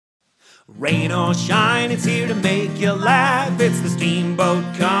Rain or shine, it's here to make you laugh. It's the Steamboat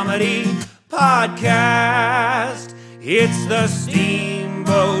Comedy Podcast. It's the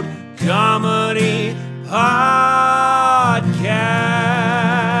Steamboat Comedy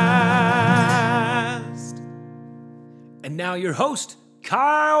Podcast. And now your host,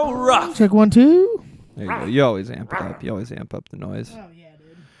 Kyle Ruff. Check 1, 2. There you go. You always amp it up. You always amp up the noise. Oh, yeah,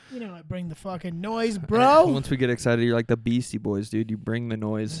 dude. You know I bring the fucking noise, bro. Once we get excited, you're like the Beastie Boys, dude. You bring the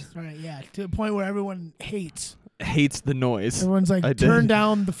noise. That's right, yeah. To the point where everyone hates The noise. Everyone's like, turn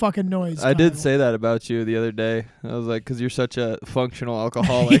down the fucking noise. I did Kyle. say that about you the other day. I was like, because you're such a functional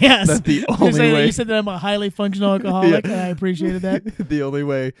alcoholic. Yes. That's the only way. You said that I'm a highly functional alcoholic, and I appreciated that. The only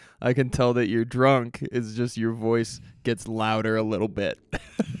way I can tell that you're drunk is just your voice gets louder a little bit.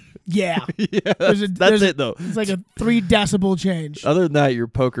 Yeah. Yeah, that's it, though. It's like a 3 decibel change. Other than that, your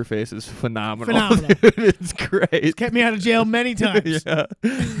poker face is phenomenal. Phenomenal. Dude, it's great. It's kept me out of jail many times. Yeah.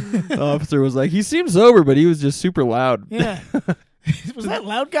 The officer was like, he seemed sober, but he was just super loud. Yeah. Was that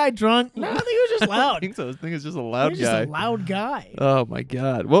loud guy drunk? No, I think he was just loud. I think so. I think it's just a loud He was guy. just a loud guy. Oh, my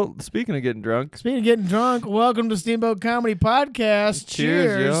God. Well, speaking of getting drunk. Speaking of getting drunk, welcome to Steamboat Comedy Podcast.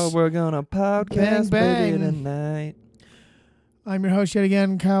 Cheers, yo. We're going to podcast Bang, baby bang. tonight. I'm your host yet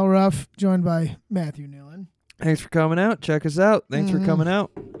again, Kyle Ruff, joined by Matthew Nealon. Thanks for coming out. Check us out. Thanks for coming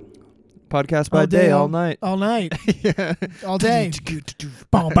out. Podcast by All day, day, all night. All night. Yeah. All day.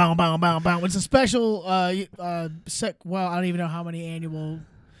 Bow, bow, bow, bow, bow. It's a special, well, I don't even know how many annual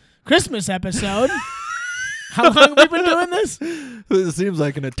Christmas episode. How long have we been doing this? It seems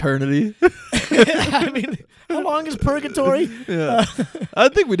like an eternity. I mean, how long is purgatory? Yeah. I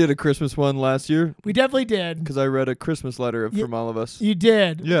think we did a Christmas one last year We definitely did. because I read a Christmas letter from all of us. You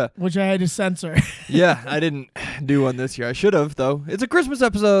did. Yeah. Which I had to censor. Yeah, I didn't do one this year. I should have, though. It's a Christmas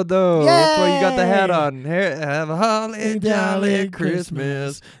episode, though. That's why you got the hat on. Here, have a holly jolly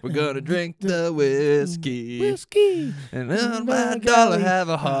Christmas. We're going to drink the whiskey. And on my dollar, have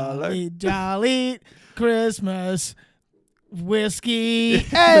a holler. Jolly Christmas whiskey.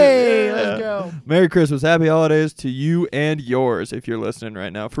 Hey, Yeah. let's go. Merry Christmas. Happy holidays to you and yours if you're listening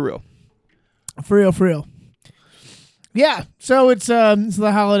right now. For real. For real. Yeah, so it's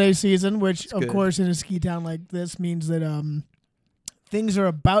the holiday season, which It's of good. course in a ski town like this means that things are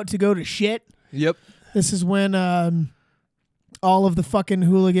about to go to shit. Yep. This is when all of the fucking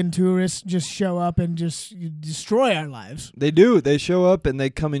hooligan tourists just show up and just destroy our lives. They do. They show up and they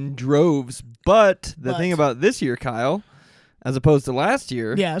come in droves. But the thing about this year, Kyle, as opposed to last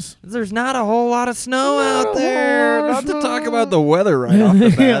year, Yes. is there's not a whole lot of snow out there. Not to talk about the weather right off the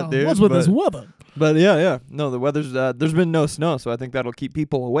bat, dude. What's with this weather? But yeah. No, the weather's, there's been no snow, so I think that'll keep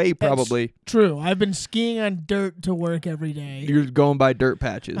people away probably. True. I've been skiing on dirt to work every day. You're going by dirt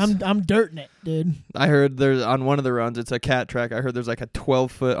patches. I'm dirting it, dude. I heard there's, on one of the runs, it's a cat track. I heard there's like a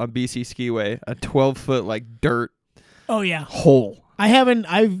 12-foot on BC Skiway, a 12-foot like dirt Oh yeah. hole.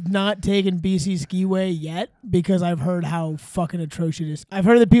 I've not taken BC Skiway yet because I've heard how fucking atrocious it is. I've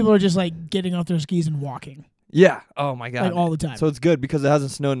heard that people are just like getting off their skis and walking. Yeah. Oh my God. Like all the time. So it's good because it hasn't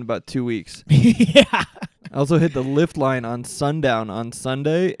snowed in about 2 weeks. Yeah. I also hit the lift line on sundown on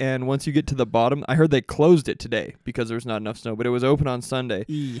Sunday, and once you get to the bottom, I heard they closed it today because there was not enough snow, but it was open on Sunday.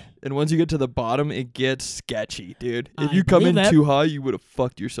 And once you get to the bottom, it gets sketchy, dude. If you come in too high, you would have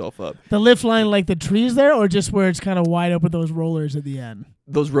fucked yourself up. The lift line, like the trees there, or just where it's kind of wide open, those rollers at the end?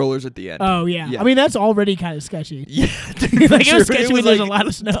 Those rollers at the end. Oh, yeah. Yeah. I mean, that's already kind of sketchy. Yeah, dude. Like, it was for sure. sketchy when there's a lot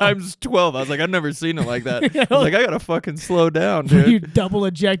of snow. Times 12. I was like, I've never seen it like that. You I know? was like, I gotta fucking slow down, Where you dude. double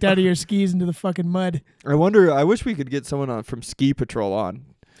eject out of your skis into the fucking mud. I wish we could get someone on from Ski Patrol on.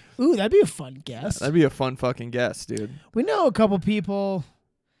 Ooh, that'd be a fun guess. That'd be a fun fucking guess, dude. We know a couple people.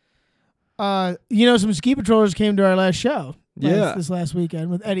 Some ski patrollers came to our last show. Yeah. This last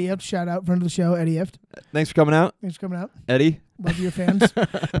weekend with Eddie Ift. Shout out, friend of the show, Eddie Ift. Thanks for coming out, Thanks for coming out. Eddie. Love your fans.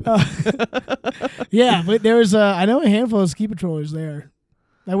 Yeah, but there was I know a handful of ski patrollers there.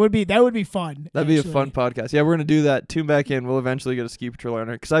 That would be fun. That'd be a actually. fun podcast. Yeah, we're gonna do that. Tune back in. We'll eventually get a ski patrol on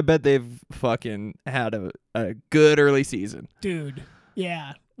it because I bet they've fucking had a good early season, dude.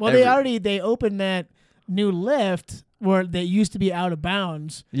 Yeah. Well, they opened that new lift where they used to be out of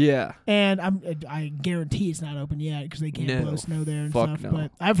bounds. Yeah. And I guarantee it's not open yet because they can't blow snow there and stuff. No.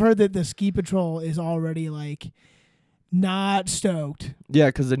 But I've heard that the ski patrol is already like not stoked. Yeah,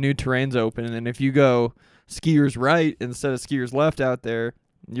 because the new terrain's open, and if you go skiers right instead of skiers left out there,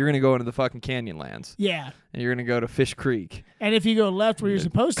 you're gonna go into the fucking canyon lands. Yeah. And you're gonna go to Fish Creek. And if you go left where you're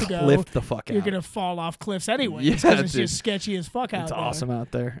supposed to go, cliff the fuck out. you're gonna fall off cliffs anyway. Yeah, because it's dude. just sketchy as fuck out It's there. awesome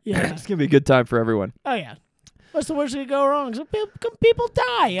out there. Yeah. It's gonna be a good time for everyone. Oh yeah. What's the worst that could go wrong? Some people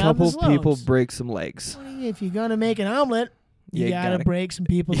die. Couple on the people slopes. break some legs. If you're gonna make an omelet, You gotta break some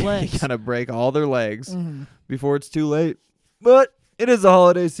people's legs. You gotta break all their legs before it's too late. But it is the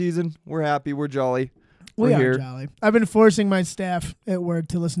holiday season. We're happy. We're jolly. We are here. Jolly. I've been forcing my staff at work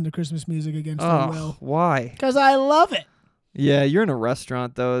to listen to Christmas music against their will. Why? Because I love it. Yeah, you're in a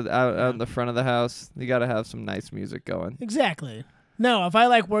restaurant, though, out in the front of the house. You got to have some nice music going. Exactly. No, if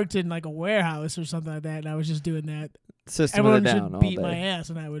I worked in a warehouse or something like that and I was just doing that, System everyone of a Down should beat all my day. ass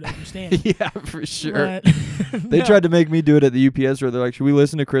and I would understand. Yeah, for sure. But, They tried to make me do it at the UPS store. They're like, should we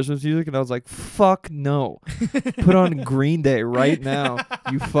listen to Christmas music? And I was like, fuck no. Put on Green Day right now,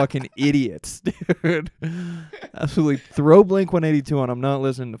 you fucking idiots, dude. Absolutely. Throw Blink-182 on. I'm not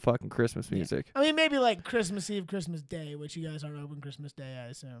listening to fucking Christmas music. I mean, maybe Christmas Eve, Christmas Day, which you guys aren't open Christmas Day, I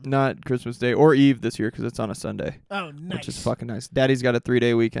assume. Not Christmas Day or Eve this year because it's on a Sunday. Oh, nice. Which is fucking nice. Daddy's got a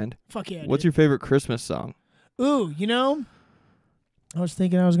 3-day weekend. Fuck yeah, What's your favorite Christmas song? Ooh, I was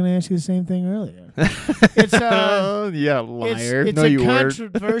thinking I was going to ask you the same thing earlier. It's yeah, liar. It's no, you weren't.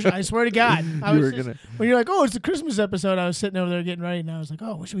 Controversial. I swear to God. When you're like, oh, it's the Christmas episode, I was sitting over there getting ready, and I was like,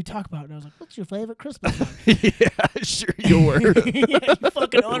 oh, what should we talk about? And I was like, what's your favorite Christmas song? Yeah, sure you were. Yeah, you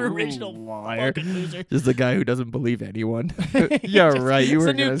fucking unoriginal liar. fucking loser. Just the guy who doesn't believe anyone. Yeah, right. You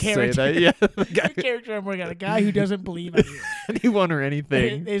were going to say that. Yeah, the character I'm working on, a guy who doesn't believe anyone or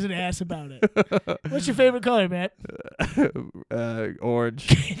anything. He's an ass about it. What's your favorite color, Matt?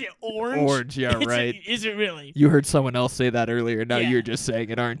 Orange. Orange? Yeah, right. Is it really? You heard someone else say that earlier. Now you're just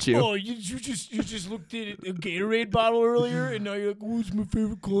saying it, aren't you? Oh, you just looked at a Gatorade bottle earlier, and now you're like, what's my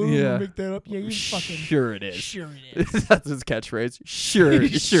favorite color? Yeah. Make that up. Yeah, you fucking... Sure it is. Sure it is. That's his catchphrase. Sure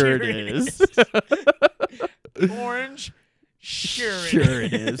it is. Orange? Sure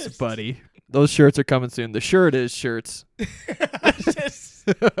it is, buddy. Those shirts are coming soon. The Sure It Is shirts.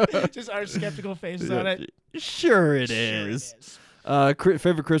 just our skeptical faces on it. Sure it is.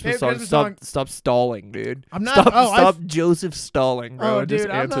 Favorite Christmas song? Stop stalling, dude. I'm not. Stop Joseph stalling, bro. Oh, dude, just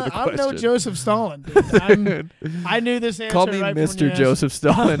answer the question. I'm no Joseph Stalin, dude. I knew this answer. Call me right Mr. Joseph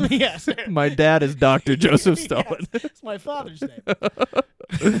Stalin. Yes. My dad is Dr. Joseph Stalin. Yes, it's my father's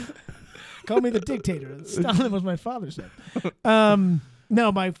name. Call me the dictator. Stalin was my father's name.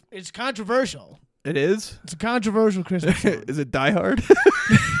 No, it's controversial. It is? It's a controversial Christmas song. Is it Die Hard?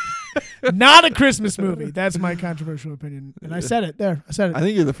 Not a Christmas movie. That's my controversial opinion. And I said it there. I said it. I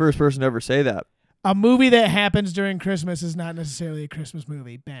think you're the first person to ever say that. A movie that happens during Christmas is not necessarily a Christmas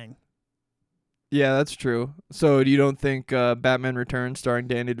movie. Bang. Yeah, that's true. So you don't think Batman Returns starring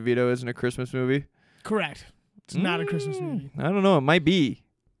Danny DeVito isn't a Christmas movie? Correct. It's not a Christmas movie. I don't know. It might be.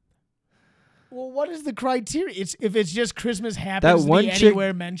 Well, what is the criteria? If it's just Christmas happens that one to be chick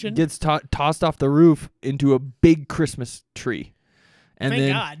anywhere mentioned. Gets tossed off the roof into a big Christmas tree. And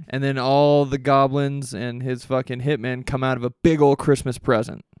Thank God. And then all the goblins and his fucking hitmen come out of a big old Christmas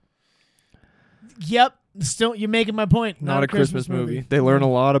present. Yep. Still, you're making my point. Not a Christmas movie. They learn a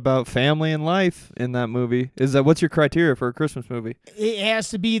lot about family and life in that movie. What's your criteria for a Christmas movie? It has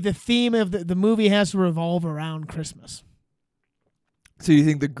to be the theme of the movie has to revolve around Christmas. So you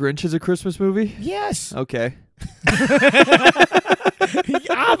think The Grinch is a Christmas movie? Yes. Okay.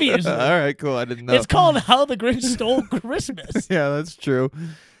 Obviously. All right, cool. I didn't know. It's called How the Grinch Stole Christmas. Yeah, that's true.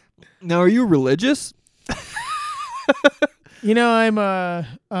 Now, are you religious? I'm a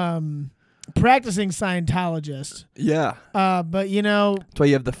practicing Scientologist. Yeah. But that's why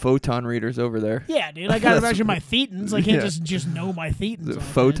you have the photon readers over there. Yeah, dude. I got to measure my thetans. I can't just know my thetans. Is it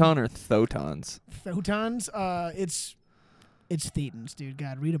photon or thotons? Photons? It's thetans, dude.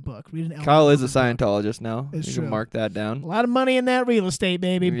 God, read a book. Read an Kyle is a Scientologist now. It's you true. can mark that down. A lot of money in that real estate,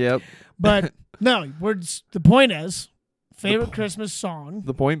 baby. Yep. But no, the point is, favorite Christmas song.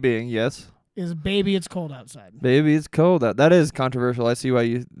 The point being, yes. Is Baby It's Cold Outside. Baby It's Cold Out. That is controversial. I see why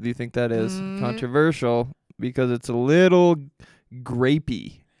you think that is controversial because it's a little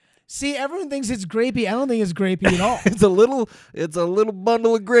grapey. See, everyone thinks it's grapey. I don't think it's grapey at all. It's a little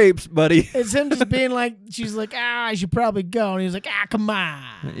bundle of grapes, buddy. It's him just being like, she's like, I should probably go. And he's like, come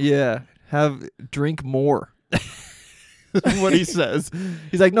on. Yeah. Drink more. What he says.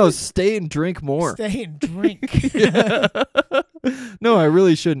 He's like, no, stay and drink more. Stay and drink. No, I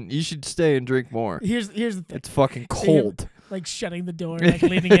really shouldn't. You should stay and drink more. Here's the thing. It's fucking cold. Like shutting the door, like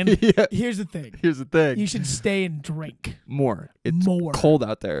leaning in. Yeah. Here's the thing. You should stay and drink more. It's more. Cold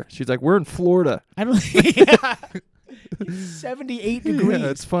out there. She's like, we're in Florida. I don't. Yeah. It's 78 degrees. Yeah,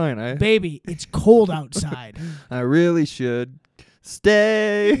 it's fine. Baby, it's cold outside. I really should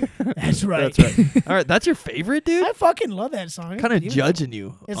stay. That's right. That's right. All right, that's your favorite, dude? I fucking love that song. Kind of judging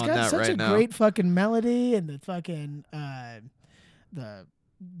you it's on got that such right a now. great fucking melody and the fucking the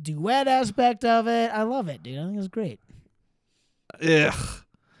duet aspect of it. I love it, dude. I think it's great. Ugh.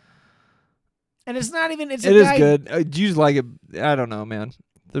 And it's not even. It's It a is guy, good. Do you just like it? I don't know, man.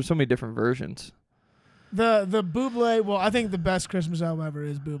 There's so many different versions. The Bublé. Well, I think the best Christmas album ever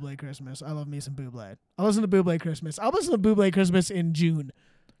is Bublé Christmas. I love me some Bublé. I listen to Bublé Christmas. I'll listen to Bublé Christmas in June.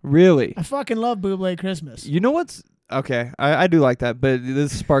 Really? I fucking love Bublé Christmas. You know what's okay? I do like that, but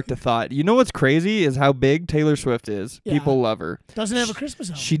this sparked a thought. You know what's crazy is how big Taylor Swift is. Yeah. People love her. Doesn't have a Christmas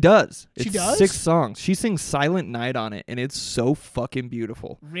album. She does. She It's does? 6 songs. She sings Silent Night on it, and it's so fucking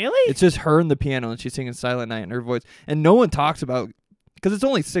beautiful. Really? It's just her and the piano, and she's singing Silent Night in her voice, and no one talks about because it's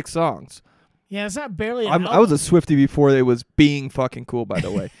only 6 songs. Yeah, it's not barely an I was a Swiftie before it was being fucking cool, by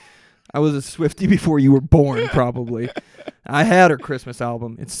the way. I was a Swiftie before you were born, probably. I had her Christmas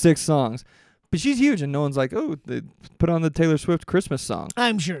album. It's 6 songs. But she's huge, and no one's like, oh, they put on the Taylor Swift Christmas song.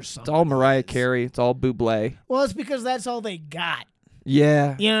 I'm sure so. It's all Mariah Carey. It's all Bublé. Well, it's because that's all they got.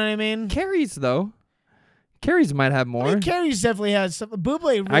 Yeah. You know what I mean? Carey's, though. Carey's might have more. I mean, Carey's definitely has some. Bublé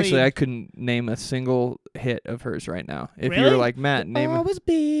really. Actually, I couldn't name a single hit of hers right now. If you Really? were like, Matt, name it. Always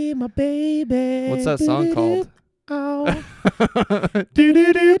be my baby. What's that song called? Oh.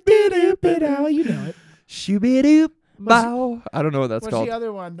 Do-do-do-do-do-do-do. You know it. Shoo-be-doop. Bow. I don't know what that's What's called. the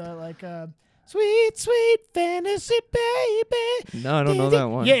other one? Sweet, sweet fantasy baby. No, I don't know that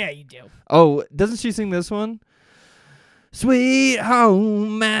one. Yeah, you do. Oh, doesn't she sing this one? Sweet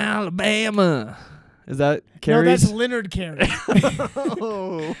Home Alabama. Is that Carey's? No, that's Leonard Carey.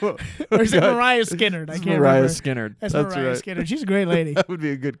 Oh. Or is it God. Mariah Skinner? I It's can't Mariah remember. Skinner. That's That's Mariah right. Skinner. She's a great lady. That would be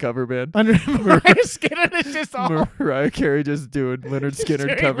a good cover band. Under Mariah Skinner is just all. Mariah Carey just doing Leonard Skinner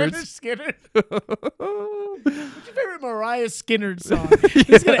Leonard covers. Skinner. What's your favorite Mariah Skinner song?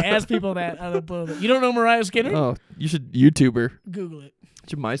 He's gonna ask people that out of the blue. You don't know Mariah Skinner? Oh, you should YouTube her. Google it. You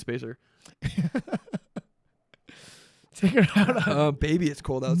should MySpace her. Take her out on Baby, it's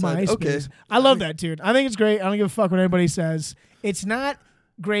cold outside. MySpace. Okay. I love that tune. I think it's great. I don't give a fuck what anybody says. It's not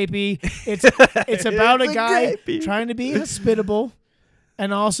grapey. It's about It's a guy grapey. trying to be hospitable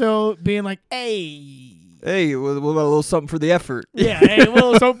and also being like, hey. Hey, what about a little something for the effort? Yeah, hey, a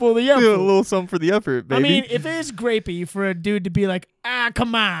little something for the A effort. little something for the effort, baby. I mean, if it is grapey for a dude to be like,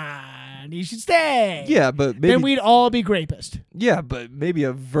 come on, you should stay. yeah, but maybe Then we'd all be grapist. yeah, but maybe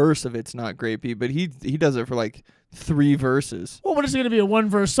a verse of it's not grapey, but he does it for like 3 verses. Well, what is it going to be, a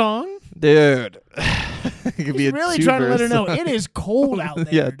 1-verse song? Dude. It could be He's a really trying to let her 2-verse know song. it is cold out there,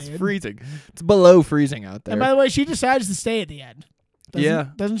 Yeah, it's dude. freezing. It's below freezing out there. And by the way, she decides to stay at the end.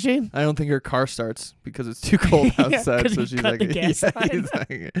 Doesn't she? I don't think her car starts because it's too cold Yeah, outside. 'cause So he she's cut like, the gas line. he's like,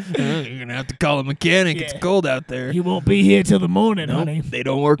 you're gonna have to call a mechanic. Yeah. It's cold out there. He won't be here till the morning, Nope, honey. they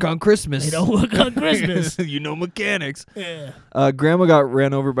don't work on Christmas. They don't work on Christmas. You know mechanics. Yeah. Grandma got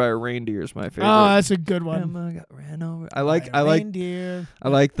ran over by a reindeer is my favorite. Oh, that's a good one. Grandma got ran over. I By a like reindeer.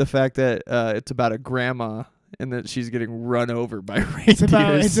 the fact that it's about a grandma and that she's getting run over by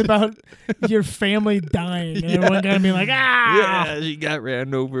reindeers. It's about your family dying and everyone gonna be like, Yeah, she got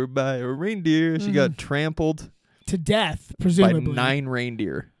ran over by a reindeer. She got trampled to death, by presumably. 9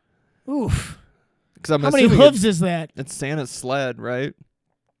 reindeer. Oof. Because I'm How many assuming hooves is that? it's Santa's sled, right?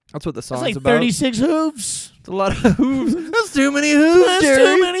 That's what the That's song's like about. 36 hooves. It's a lot of hooves. That's too many hooves, That's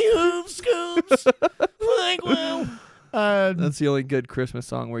Jerry. too many hooves, Scoops. Like, well. That's the only good Christmas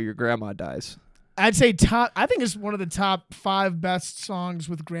song where your grandma dies. I'd say I think it's one of the top 5 best songs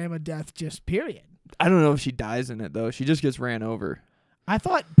with grandma death, just period. I don't know if she dies in it, though. She just gets ran over. I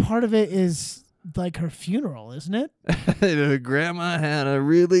thought part of it is like her funeral, isn't it? Grandma had a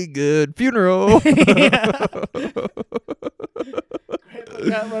really good funeral. Grandma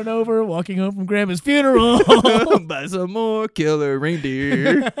got run over walking home from grandma's funeral. Buy some more killer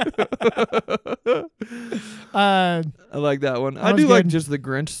reindeer. I like that one. I was do like good. just the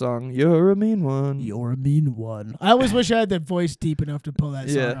Grinch song. You're a mean one. You're a mean one. I always wish I had that voice deep enough to pull that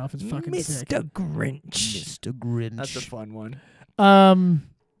song Yeah. off. It's fucking sick. Grinch. Mr. Grinch. That's a fun one.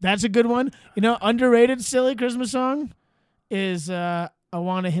 That's a good one. You know, underrated silly Christmas song is I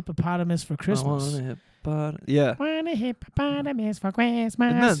Want a Hippopotamus for Christmas. Yeah. Want a hippopotamus for Christmas.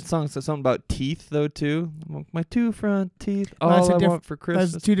 And that song says something about teeth, though, too. My 2 front teeth. Well, that's All a I want for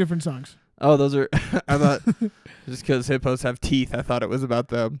Christmas. That's 2 different songs. Oh, those are. I thought just because hippos have teeth, I thought it was about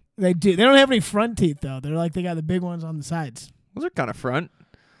them. They do. They don't have any front teeth though. They're like they got the big ones on the sides. Those are kind of front.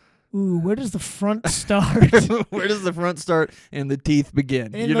 Ooh, where does the front start? Where does the front start and the teeth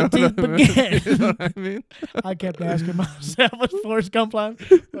begin? And you know the teeth what I mean? begin. You know what I mean? I kept asking myself, was Forrest Gump line?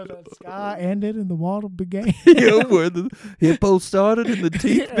 Where the sky ended and the water began. Yeah, where the hippo started and the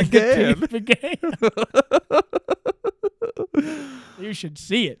teeth And the began. teeth began. You should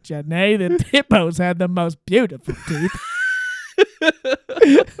see it, Janae. The hippos had the most beautiful teeth.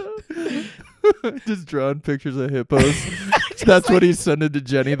 Just drawing pictures of hippos. That's what he's sending to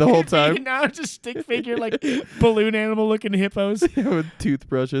Jenny the whole time. Now just stick figure like balloon animal looking hippos. With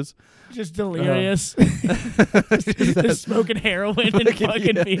toothbrushes. Just delirious. Just smoking heroin in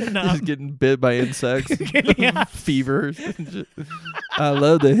fucking Vietnam. Just getting bit by insects. Yeah. Fevers. I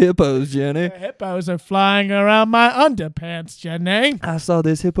love the hippos, Jenny. The hippos are flying around my underpants, Jenny. I saw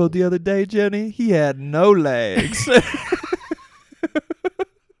this hippo the other day, Jenny. He had no legs.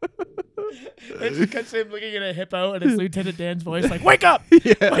 It just cuts him looking at a hippo and it's Lieutenant Dan's voice like, wake up!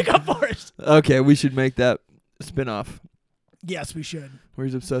 Yeah. Wake up, Forrest! Okay, we should make that spin-off. Yes, we should. Where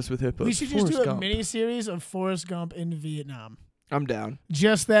he's obsessed with hippos. We should just do a mini-series of Forrest Gump in Vietnam. I'm down.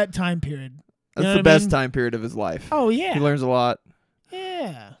 Just that time period. That's the best time period of his life. Oh, yeah. He learns a lot.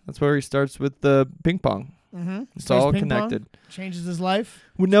 Yeah. That's where he starts with the ping pong. Mm-hmm. It's all connected. Changes his life.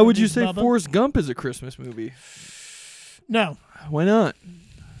 Well, now would you say Bubba. Forrest Gump is a Christmas movie? No. Why not?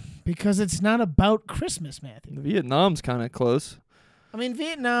 Because it's not about Christmas, Matthew. Vietnam's kind of close. I mean,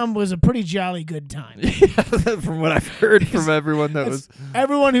 Vietnam was a pretty jolly good time. From what I've heard from everyone that was...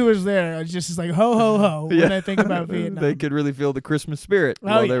 Everyone who was there just is like, ho, ho, ho, when I think about Vietnam. They could really feel the Christmas spirit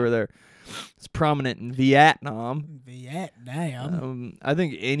while they were there. It's prominent in Vietnam. I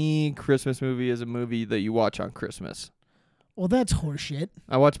think any Christmas movie is a movie that you watch on Christmas. Well, that's horseshit.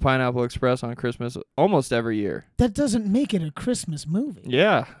 I watch Pineapple Express on Christmas almost every year. That doesn't make it a Christmas movie.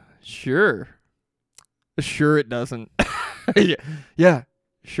 Yeah, sure. Sure it doesn't. Yeah,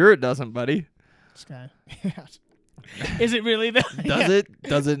 sure it doesn't, buddy. This guy. Is it really though? Does it?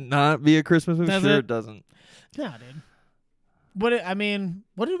 Does it not be a Christmas movie? Sure it doesn't. No, dude. What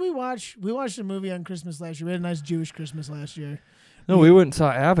did we watch? We watched a movie on Christmas last year. We had a nice Jewish Christmas last year. No, we went and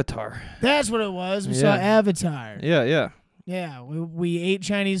saw Avatar. That's what it was. We saw Avatar. Yeah. Yeah, we ate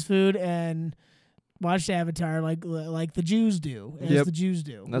Chinese food and watched Avatar like the Jews do, as the Jews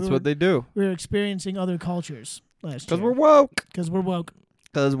do. That's what they do. We were experiencing other cultures last year. Because we're woke. Because we're woke.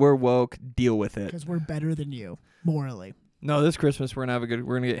 Because we're woke. Deal with it. Because we're better than you, morally. No, this Christmas we're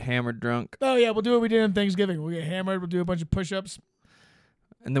gonna get hammered drunk. Oh yeah, we'll do what we did on Thanksgiving. We'll get hammered. We'll do a bunch of push-ups,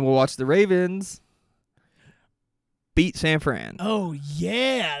 and then we'll watch the Ravens beat San Fran. Oh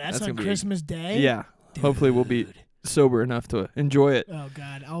yeah, that's on Christmas Day. Yeah, dude. Hopefully we'll be sober enough to enjoy it. Oh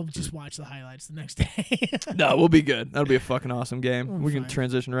god, I'll just watch the highlights the next day. No, we'll be good. That'll be a fucking awesome game. We can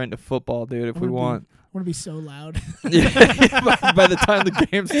transition right into football, dude, if we want. I want to be so loud. Yeah, by the time the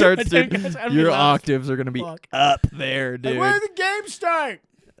game starts, dude, your octaves are gonna be up there, dude. Like, where did the game start?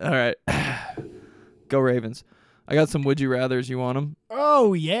 All right, go Ravens. I got some would you rathers. You want them?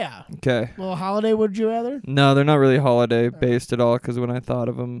 Oh yeah. Okay. Well, holiday would you rather? No, they're not really holiday based at all. Because when I thought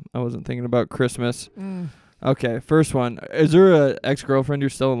of them, I wasn't thinking about Christmas. Okay, first one. Is there a ex-girlfriend you're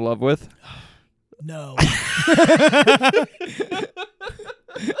still in love with? No.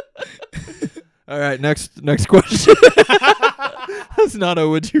 All right, next question. That's not a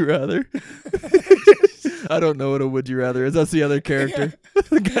would you rather. I don't know what a would you rather is. That's the other character.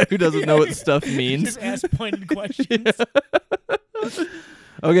 The guy who doesn't know what stuff means. Just ask pointed questions.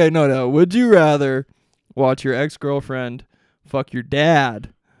 Okay, no. Would you rather watch your ex-girlfriend fuck your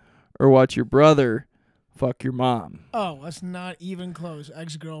dad or watch your brother fuck your mom? Oh, that's not even close.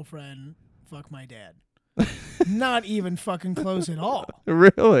 Ex-girlfriend, fuck my dad. Not even fucking close at all.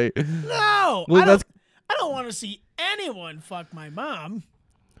 Really? No. Well, I don't want to see anyone fuck my mom.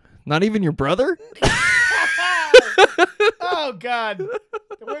 Not even your brother? Oh, God.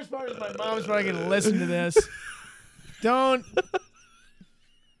 The worst part is my mom's probably going to listen to this. Don't.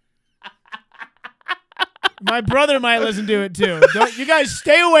 My brother might listen to it, too. Don't. You guys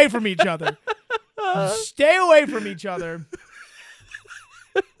stay away from each other. Stay away from each other.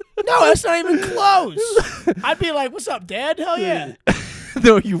 No, that's not even close. I'd be like, what's up, Dad? Hell yeah.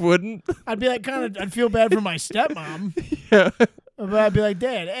 No, you wouldn't. I'd be like, I'd feel bad for my stepmom. Yeah. But I'd be like,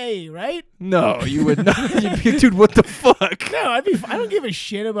 Dad, hey, right? No, you would not. You'd be, dude, what the fuck? No, I don't give a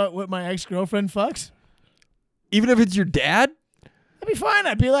shit about what my ex-girlfriend fucks. Even if it's your dad? I'd be fine.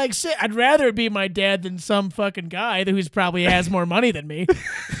 I'd be like, I'd rather it be my dad than some fucking guy who's probably has more money than me.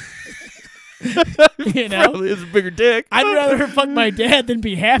 You know? Probably has a bigger dick. I'd rather her fuck my dad than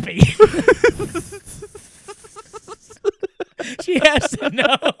be happy. She has to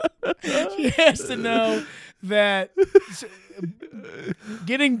know. She has to know that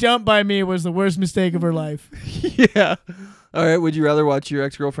getting dumped by me was the worst mistake of her life. Yeah. All right. Would you rather watch your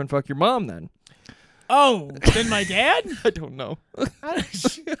ex-girlfriend fuck your mom then? Oh, than my dad? I don't know.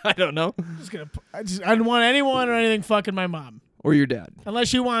 I don't know. I don't want anyone or anything fucking my mom. Or your dad. Unless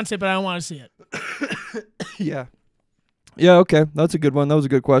she wants it, but I don't want to see it. Yeah. Yeah, okay. That's a good one. That was a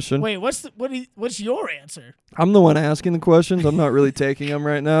good question. Wait, what's your answer? I'm the one asking the questions. I'm not really taking them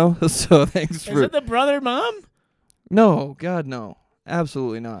right now. So thanks for... Is it the brother mom? No, God, no.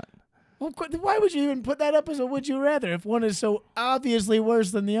 Absolutely not. Well, why would you even put that up as a would you rather if one is so obviously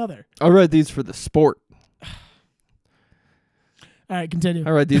worse than the other? I read these for the sport. All right, continue.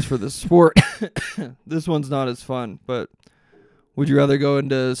 I read these for the sport. This one's not as fun, but would you rather go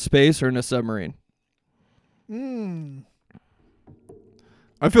into space or in a submarine?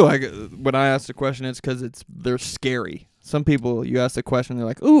 I feel like when I ask the question, it's because they're scary. Some people, you ask the question, they're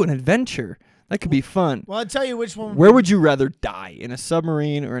like, ooh, an adventure. That could be fun. Well, I'll tell you which one. Where would you rather die, in a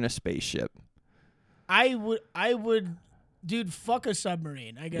submarine or in a spaceship? I would, dude, fuck a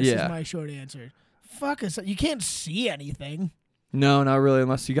submarine, I guess is my short answer. Fuck you can't see anything. No, not really,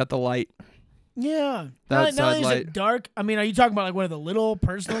 unless you got the light. Yeah. That not only is light. it dark, I mean, are you talking about like one of the little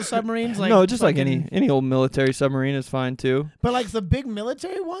personal submarines? Like no, just like any old military submarine is fine too. But like the big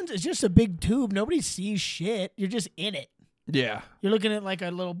military ones, it's just a big tube. Nobody sees shit. You're just in it. Yeah. You're looking at like a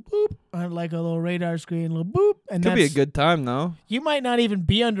little boop, or like a little radar screen, a little boop, and Could be a good time though. You might not even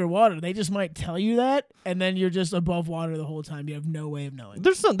be underwater. They just might tell you that, and then you're just above water the whole time. You have no way of knowing.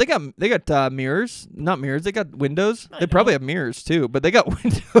 There's some. They got mirrors, not mirrors. They got windows. They probably have mirrors too, but they got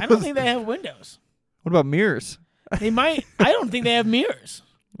windows. I don't think they have windows. What about mirrors? They might. I don't think they have mirrors.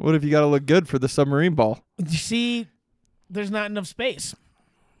 What if you got to look good for the submarine ball? You see, there's not enough space.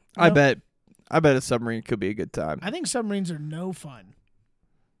 I bet a submarine could be a good time. I think submarines are no fun.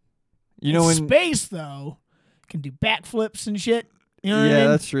 You know, in space though, can do backflips and shit. You know what I mean? Yeah,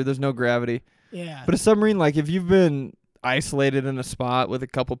 that's true. There's no gravity. Yeah. But a submarine, like if you've been isolated in a spot with a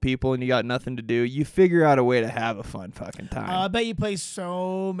couple people and you got nothing to do, you figure out a way to have a fun fucking time. I bet you play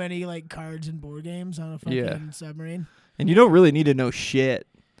so many like cards and board games on a fucking submarine. And you don't really need to know shit.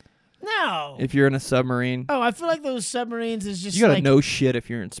 No. If you're in a submarine. Oh, I feel like those submarines is just you gotta like, know shit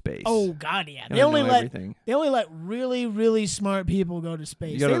if you're in space. Oh God, yeah. They only let really, really smart people go to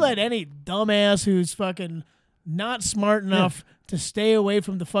space. They let any dumbass who's fucking not smart enough to stay away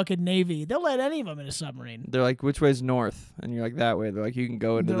from the fucking Navy. They'll let any of them in a submarine. They're like, which way's north? And you're like, that way. They're like, you can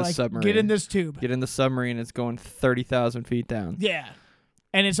go into the submarine. Get in this tube. Get in the submarine. It's going 30,000 feet down. Yeah.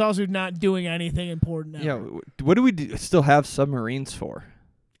 And it's also not doing anything important ever. Yeah. What do we still have submarines for?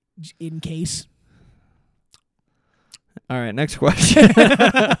 In case. All right, next question.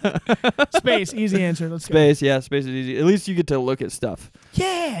 Space, easy answer. Let's go. Space, yeah, space is easy. At least you get to look at stuff.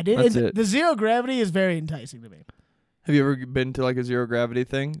 Yeah, dude. That's it. The zero gravity is very enticing to me. Have you ever been to like a zero gravity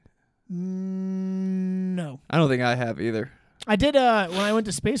thing? No. I don't think I have either. I did when I went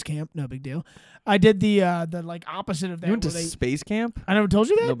to space camp. No big deal. I did the like opposite of that. You went to space camp? I never told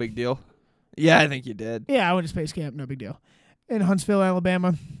you that? No big deal. Yeah, I think you did. Yeah, I went to space camp. No big deal. In Huntsville,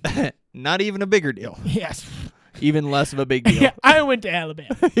 Alabama. Not even a bigger deal. Yes. Even less of a big deal. Yeah, I went to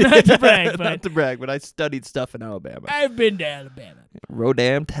Alabama. Not to brag, but not to brag, but I studied stuff in Alabama. I've been to Alabama.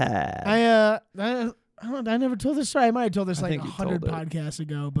 Rodam Tide. I never told this story. I might have told this like 100 podcasts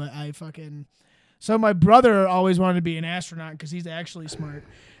ago, but so my brother always wanted to be an astronaut because he's actually smart.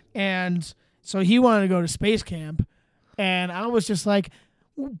 And so he wanted to go to space camp. And I was just like,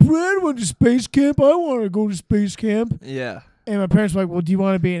 well, Brad went to space camp. I want to go to space camp. Yeah. And my parents were like, well, do you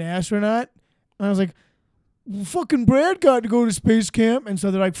want to be an astronaut? And I was like, well, fucking Brad got to go to space camp. And so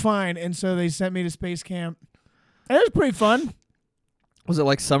they're like, fine. And so they sent me to space camp. And it was pretty fun. Was it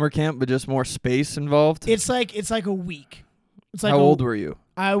like summer camp, but just more space involved? It's like a week. It's like How old were you?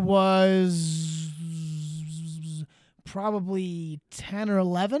 I was probably 10 or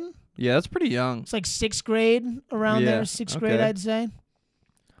 11. Yeah, that's pretty young. It's like 6th grade, around there. 6th grade, I'd say.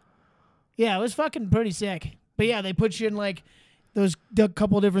 Yeah, it was fucking pretty sick. But yeah, they put you in like a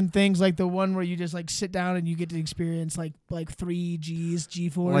couple different things, like the one where you just like sit down and you get to experience like 3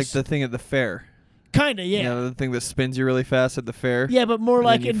 G-force. Like the thing at the fair. Kinda, yeah. You know, the thing that spins you really fast at the fair. Yeah, but more and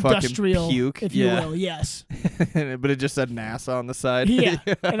like then you industrial, puke. if you will. Yes. But it just said NASA on the side. Yeah,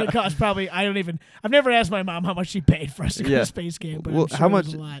 and it cost probably. I've never asked my mom how much she paid for us to go to space camp, but I'm sure how it much?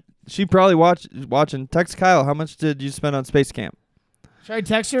 was a lot. She probably watching. Text Kyle. How much did you spend on space camp? Should I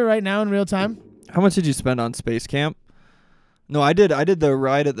text her right now in real time? How much did you spend on space camp? No, I did the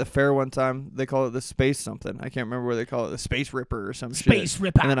ride at the fair one time. They call it the space something. I can't remember what they call it. The Space Ripper or some shit. Space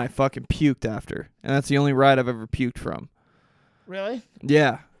Ripper. And then I fucking puked after. And that's the only ride I've ever puked from. Really?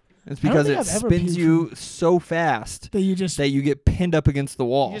 Yeah. It's because it spins you so fast that you get pinned up against the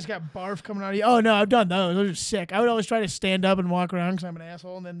wall. You just got barf coming out of you. Oh, no, I've done those. Those are sick. I would always try to stand up and walk around because I'm an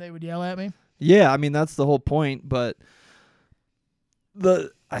asshole, and then they would yell at me. Yeah, I mean, that's the whole point, but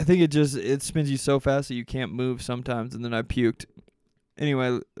I think it spins you so fast that you can't move sometimes, and then I puked.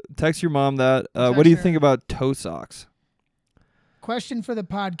 Anyway, text your mom that. What do you think about toe socks? Question for the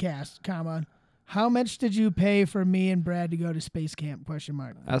podcast, comma. How much did you pay for me and Brad to go to space camp? ?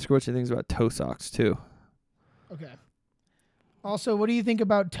 Ask her what she thinks about toe socks, too. Okay. Also, what do you think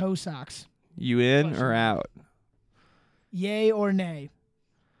about toe socks? You in or out? Yay or nay?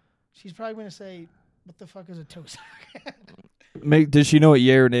 She's probably going to say, what the fuck is a toe sock? Does she know what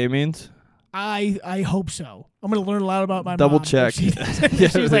yay or nay means? I hope so. I'm going to learn a lot about my Double mom. check.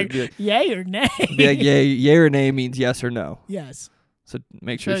 She's like, yay or nay? Be like, yay or nay means yes or no. Yes. So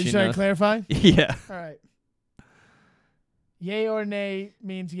make sure she knows. Should I clarify? Yeah. All right. Yay or nay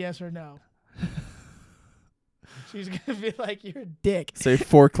means yes or no. She's going to be like, you're a dick. Say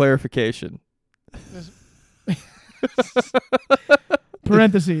for clarification.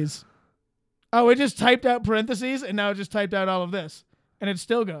 Parentheses. Oh, it just typed out parentheses, and now it just typed out all of this. And it's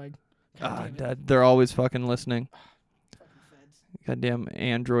still going. Dad, they're always fucking listening. Goddamn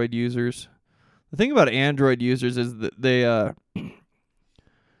Android users. The thing about Android users is that they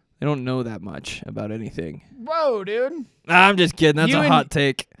don't know that much about anything. Whoa, dude. I'm just kidding. That's a hot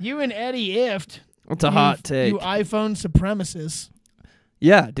take. You and Eddie Ift. It's a hot take. You iPhone supremacists.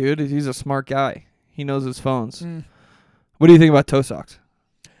 Yeah, dude. He's a smart guy. He knows his phones. What do you think about toe socks?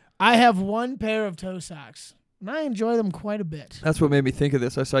 I have one pair of toe socks, and I enjoy them quite a bit. That's what made me think of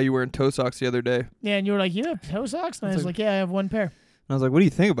this. I saw you wearing toe socks the other day. Yeah, and you were like, you have toe socks? And I was like, yeah, I have one pair. And I was like, what do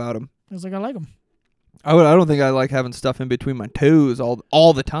you think about them? I was like, I like them. I don't think I like having stuff in between my toes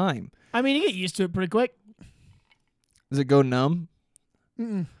all the time. I mean, you get used to it pretty quick. Does it go numb?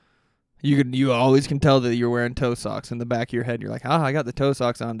 Mm-mm. You always can tell that you're wearing toe socks in the back of your head. You're like, I got the toe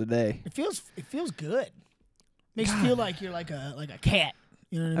socks on today. It feels good. Makes you feel like you're like a cat.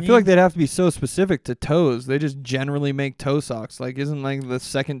 You know what I mean? I feel like they'd have to be so specific to toes. They just generally make toe socks. Like, isn't like the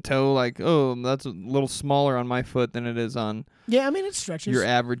second toe like, oh, that's a little smaller on my foot than it is on? Yeah, I mean it stretches. Your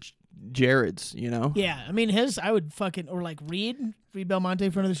average Jared's, you know? Yeah, I mean I would fucking, or like Reed Belmonte,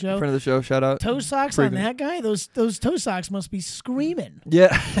 friend of the show. Friend of the show, shout out. Toe socks on that guy. Those toe socks must be screaming.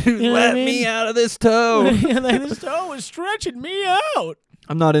 Yeah, let me out of this toe. Like, this toe is stretching me out.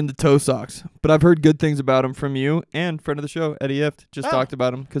 I'm not into toe socks, but I've heard good things about them from you and friend of the show, Eddie Ift, just talked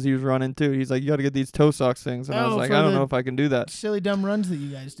about them because he was running too. He's like, you got to get these toe socks things. And I was like, I don't know if I can do that. Silly dumb runs that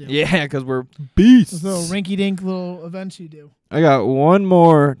you guys do. Yeah, because we're beasts. Those little rinky-dink little events you do. I got one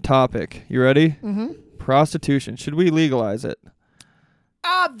more topic. You ready? Mm-hmm. Prostitution. Should we legalize it?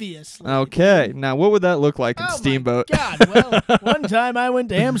 Obviously. Okay. Now, what would that look like in Steamboat? My God. Well, one time I went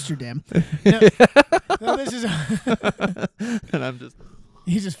to Amsterdam. No, this is... And I'm just...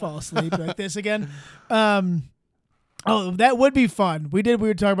 You just fall asleep like this again. Oh, that would be fun. We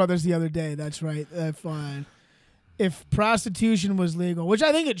were talking about this the other day. That's right. If prostitution was legal, which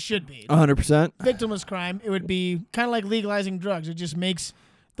I think it should be. 100%. Victimless crime, it would be kind of like legalizing drugs. It just makes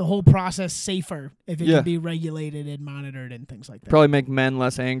the whole process safer if it can be regulated and monitored and things like that. Probably make men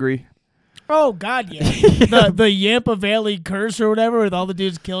less angry. Oh, God, yeah. The Yampa Valley curse or whatever with all the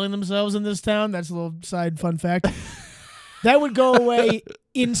dudes killing themselves in this town. That's a little side fun fact. That would go away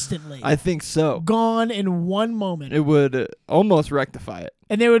instantly. I think so. Gone in one moment. It would almost rectify it.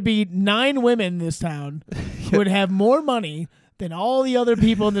 And there would be 9 women in this town who would have more money than all the other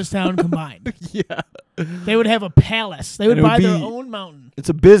people in this town combined. Yeah. They would have a palace. They would buy their own mountain. It's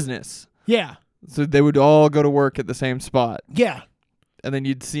a business. Yeah. So they would all go to work at the same spot. Yeah. And then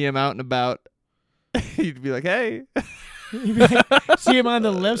you'd see them out and about. You'd be like, hey. You'd be like, see him on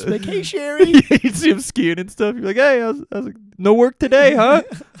the lifts, like, hey, Sherry. You'd see him skiing and stuff. You'd be like, hey, I was like, no work today, huh?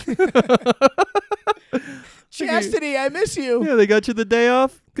 Chastity, I miss you. Yeah, they got you the day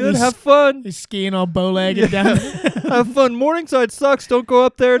off. Good, have fun. He's skiing all bow-legged down. Have fun. Morningside sucks. Don't go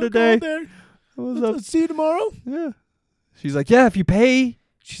up there today. Let's see you tomorrow. Yeah. She's like, yeah, if you pay.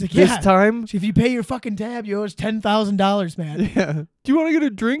 She's like, this time. If you pay your fucking tab, you owe us $10,000, man. Yeah. Do you want to get a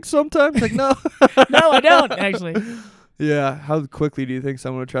drink sometime? It's like, no. No, I don't, actually. Yeah. How quickly do you think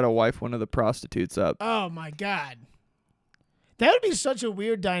someone would try to wife one of the prostitutes up? Oh, my God. That would be such a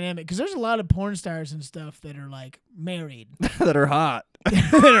weird dynamic because there's a lot of porn stars and stuff that are, like, married. That are hot.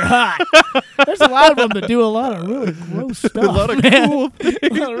 That are hot. There's a lot of them that do a lot of really gross stuff. A lot of cool things. A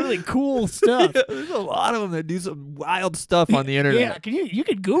lot of really cool stuff. Yeah, there's a lot of them that do some wild stuff on the internet. Yeah, you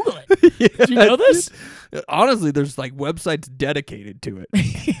could Google it. Yeah, did you know this? Honestly, there's like websites dedicated to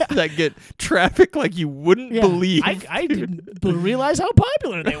it that get traffic like you wouldn't believe. I didn't realize how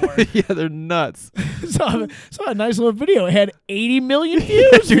popular they were. Yeah, they're nuts. Saw a nice little video. It had 80 million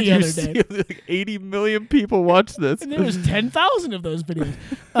views the other day. Like 80 million people watched this. And there was 10,000 of those videos.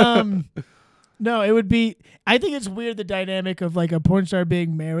 No, it would be... I think it's weird, the dynamic of like a porn star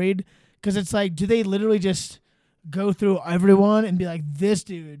being married, because it's like, do they literally just go through everyone and be like, this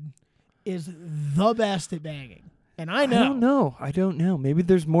dude is the best at banging? And I know. I don't know. Maybe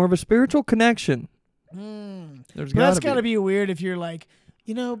there's more of a spiritual connection. That's got to be weird if you're like,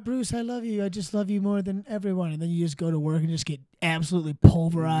 Bruce, I love you. I just love you more than everyone. And then you just go to work and just get absolutely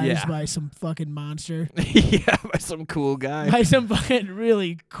pulverized by some fucking monster. Yeah, by some cool guy. By some fucking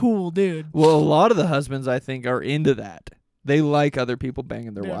really cool dude. Well, a lot of the husbands, I think, are into that. They like other people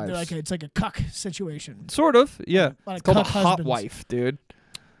banging their wives. They're like it's like a cuck situation. Sort of, yeah. It's called a hot wife, dude.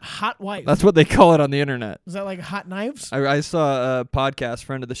 Hot wife. That's what they call it on the internet. Is that like hot knives? I saw a podcast,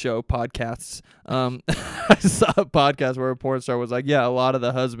 friend of the show, podcasts. I saw a podcast where a porn star was like, yeah, a lot of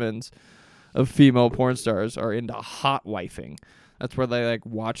the husbands of female porn stars are into hot wifing. That's where they like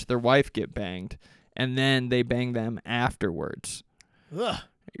watch their wife get banged, and then they bang them afterwards. Ugh.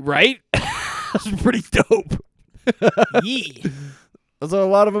 Right? That's pretty dope. Yeah. That's what a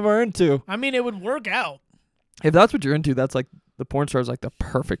lot of them are into. I mean, it would work out. If that's what you're into, that's like the porn star is like the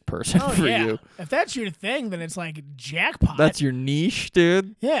perfect person for you. If that's your thing, then it's like jackpot. That's your niche,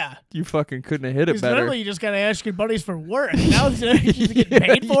 dude. Yeah. You fucking couldn't have hit it better. Normally you just gotta ask your buddies for work. Now you get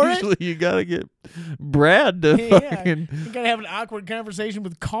paid for usually you gotta get Brad to fucking. You gotta have an awkward conversation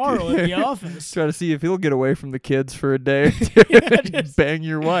with Carl in the office. Try to see if he'll get away from the kids for a day. Bang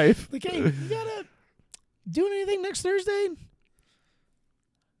your wife. Like, hey, you gotta do anything next Thursday?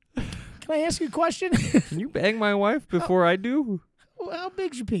 Can I ask you a question? Can you bang my wife before I do? How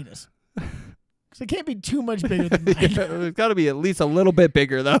big's your penis? Because it can't be too much bigger than mine. It's got to be at least a little bit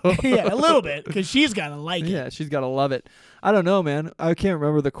bigger, though. Yeah, a little bit, because she's got to like it. Yeah, she's got to love it. I don't know, man. I can't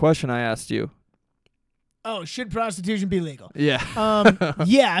remember the question I asked you. Oh, should prostitution be legal? Yeah.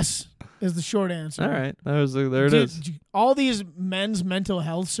 Yes is the short answer. All right. There it is. All these men's mental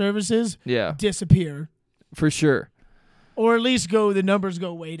health services disappear. For sure. Or at least the numbers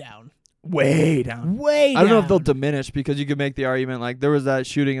go way down. Way down. Way down. I don't know if they'll diminish because you could make the argument like there was that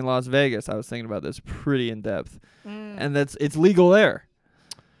shooting in Las Vegas. I was thinking about this pretty in depth. And it's legal there.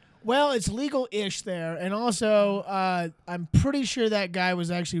 Well, it's legal-ish there. And also, I'm pretty sure that guy was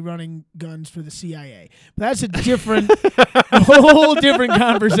actually running guns for the CIA. But that's a whole different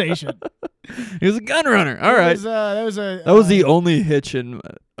conversation. He was a gun runner. All right. That was the only hitch in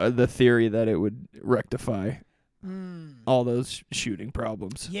the theory that it would rectify all those shooting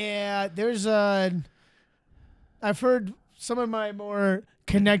problems. Yeah, I've heard some of my more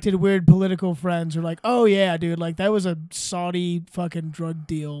connected weird political friends are like, oh yeah, dude, like that was a Saudi fucking drug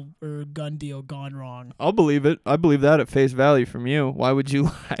deal or gun deal gone wrong. I'll believe it. I believe that at face value from you. Why would you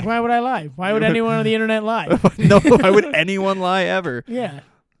lie? Why would I lie? Why would anyone on the internet lie? No, why would anyone lie ever? Yeah.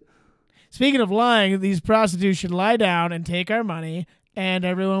 Speaking of lying, these prostitutes should lie down and take our money and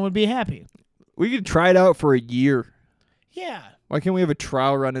everyone would be happy. We could try it out for a year. Yeah. Why can't we have a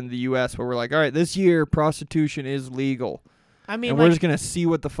trial run in the U.S. where we're like, all right, this year prostitution is legal. I mean, and we're just going to see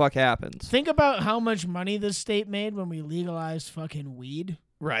what the fuck happens. Think about how much money this state made when we legalized fucking weed.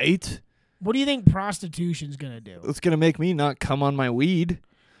 Right. What do you think prostitution's going to do? It's going to make me not come on my weed.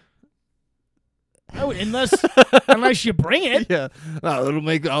 Oh, unless you bring it. Yeah. It'll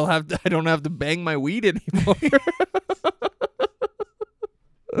make I don't have to bang my weed anymore.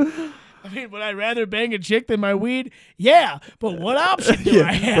 I mean, would I rather bang a chick than my weed? Yeah, but what option do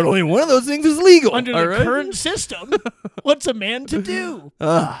I have? But only one of those things is legal. Under the current system, what's a man to do?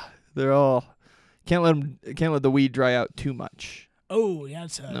 They're all can't let the weed dry out too much. Oh, you got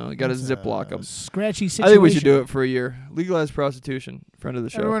to ziplock them. Scratchy situation. I think we should do it for a year. Legalize prostitution. Friend of the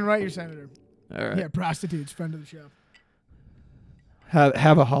show. Everyone, write your senator. All right. Yeah, prostitutes. Friend of the show.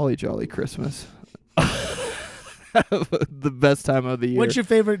 Have a holly jolly Christmas. The best time of the year. What's your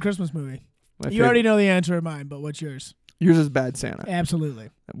favorite Christmas movie? You already know the answer of mine, but what's yours? Yours is Bad Santa.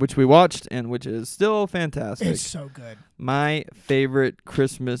 Absolutely. Which we watched and which is still fantastic. It's so good. My favorite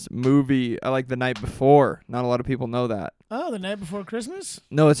Christmas movie, I like The Night Before. Not a lot of people know that. Oh, The Night Before Christmas?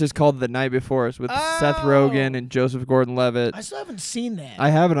 No, it's just called The Night Before. It's with Seth Rogen and Joseph Gordon-Levitt. I still haven't seen that. I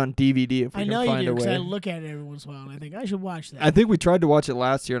have it on DVD if we can find a way. I know you do, because I look at it every once in a while, and I think I should watch that. I think we tried to watch it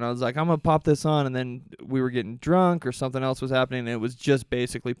last year, and I was like, I'm going to pop this on, and then we were getting drunk or something else was happening, and it was just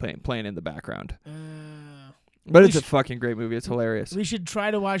basically playing in the background. But it's a fucking great movie. It's hilarious. We should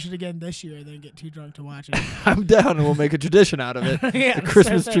try to watch it again this year and then get too drunk to watch it. I'm down, and we'll make a tradition out of it. Yeah, a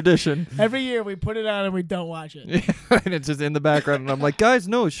Christmas tradition. Every year we put it on and we don't watch it. And it's just in the background, and I'm like, guys,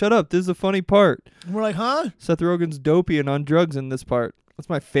 no, shut up. This is a funny part. And we're like, huh? Seth Rogen's dopey and on drugs in this part. That's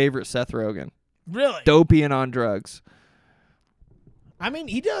my favorite Seth Rogen. Really? Dopey and on drugs. I mean,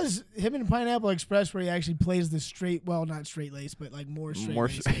 he does him in Pineapple Express where he actually plays the straight, well, not straight lace, but like more straight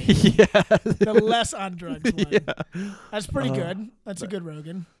lace. Yeah. The less on drugs one. Yeah. That's pretty good. That's a good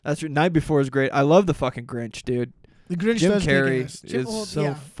Rogen. That's Night Before is great. I love the fucking Grinch, dude. The Grinch Jim does Carrey kick ass. is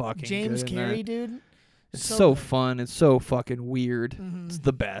so fucking James good in Carrey, that. dude. It's so fun. It's so fucking weird. Mm-hmm. It's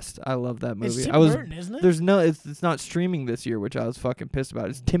the best. I love that movie. It's Tim Burton, isn't it? There's no. It's not streaming this year, which I was fucking pissed about.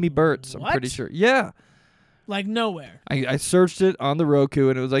 It's Timmy Burt's. I'm pretty sure. Yeah. Like nowhere. I searched it on the Roku,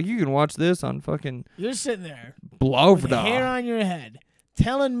 and it was like, you can watch this on fucking. You're sitting there Blovda. with hair on your head,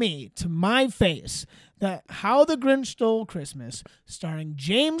 telling me to my face that How the Grinch Stole Christmas, starring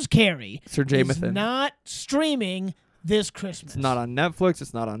James Carey, Sir Jamathan, is not streaming this Christmas. It's not on Netflix.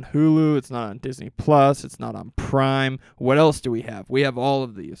 It's not on Hulu. It's not on Disney Plus. It's not on Prime. What else do we have? We have all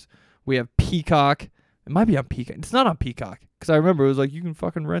of these. We have Peacock. It might be on Peacock. It's not on Peacock because I remember it was like you can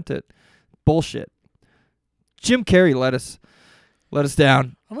fucking rent it. Bullshit. Jim Carrey let us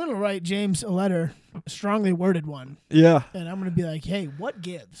down. I'm gonna write James a letter, a strongly worded one. Yeah. And I'm gonna be like, hey, what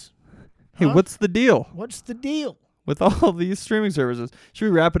gives? Hey, what's the deal? What's the deal with all these streaming services? Should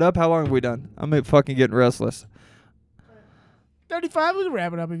we wrap it up? How long have we done? I'm fucking getting restless. 35, we can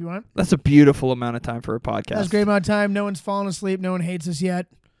wrap it up if you want. That's a beautiful amount of time for a podcast. That's a great amount of time. No one's fallen asleep. No one hates us yet.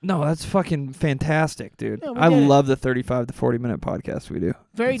 No, that's fucking fantastic, dude. Yeah, I love the 35 to 40-minute podcast we do.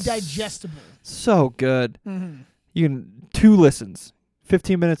 Very digestible. So good. Mm-hmm. You can 2 listens,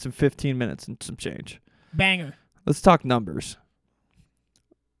 15 minutes and 15 minutes and some change. Banger. Let's talk numbers.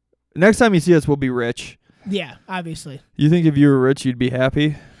 Next time you see us, we'll be rich. Yeah, obviously. You think if you were rich, you'd be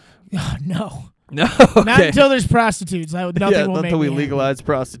happy? No. No, okay. Not until there's prostitutes. Nothing will make until we me legalize happy.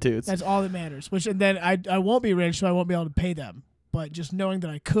 Prostitutes. That's all that matters. And then I won't be rich, so I won't be able to pay them. But just knowing that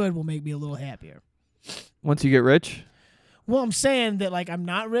I could will make me a little happier. Once you get rich? Well, I'm saying that like I'm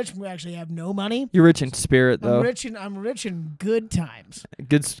not rich. We actually have no money. You're rich in spirit, though. I'm rich in good times.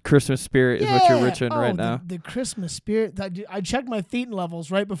 Good Christmas spirit is what you're rich in right now. The Christmas spirit. I checked my thetan levels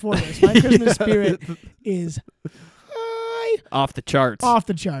right before this. My Christmas spirit is off the charts. Off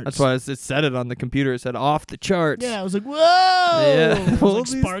the charts. That's why it said it on the computer. It said off the charts. Yeah, I was like, whoa! Yeah, it was like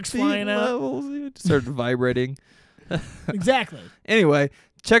sparks flying out. It started vibrating. Exactly. Anyway,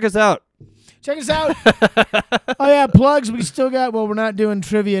 check us out. Check us out. Oh yeah, plugs. We still got. Well, we're not doing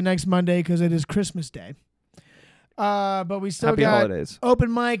trivia next Monday because it is Christmas Day. But we still Happy got holidays.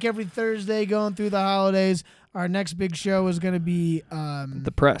 Open mic every Thursday going through the holidays. Our next big show is going to be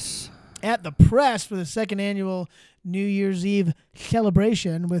the Press. At the Press for the 2nd annual New Year's Eve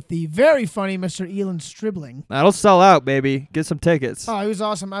celebration with the very funny Mr. Elon Stribling. That'll sell out, baby. Get some tickets. Oh, he was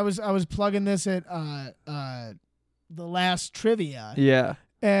awesome. I was plugging this at the last trivia. Yeah.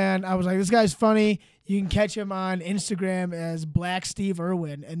 And I was like, this guy's funny. You can catch him on Instagram as Black Steve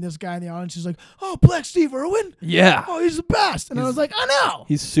Irwin. And this guy in the audience is like, oh, Black Steve Irwin? Yeah. Oh, he's the best. And I was like, I know.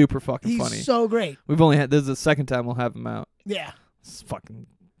 He's super fucking funny. He's so great. We've only had, this is the 2nd time we'll have him out. Yeah. It's fucking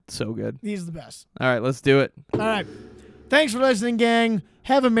so good. He's the best. All right, let's do it. All right. Thanks for listening, gang.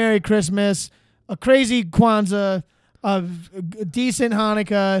 Have a Merry Christmas, a crazy Kwanzaa, a decent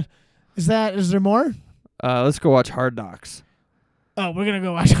Hanukkah. Is there more? Let's go watch Hard Knocks. Oh, we're going to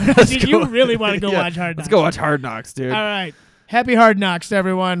go watch Hard Knocks. You really want to go watch Hard Knocks. Let's go watch Hard Knocks, dude. All right. Happy Hard Knocks to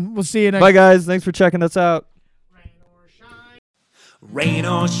everyone. We'll see you next Bye, guys. Thanks for checking us out. Rain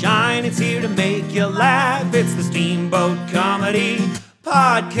or shine, it's here to make you laugh. It's the Steamboat Comedy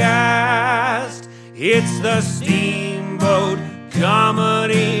Podcast. It's the Steamboat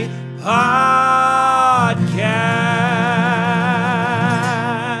Comedy Podcast.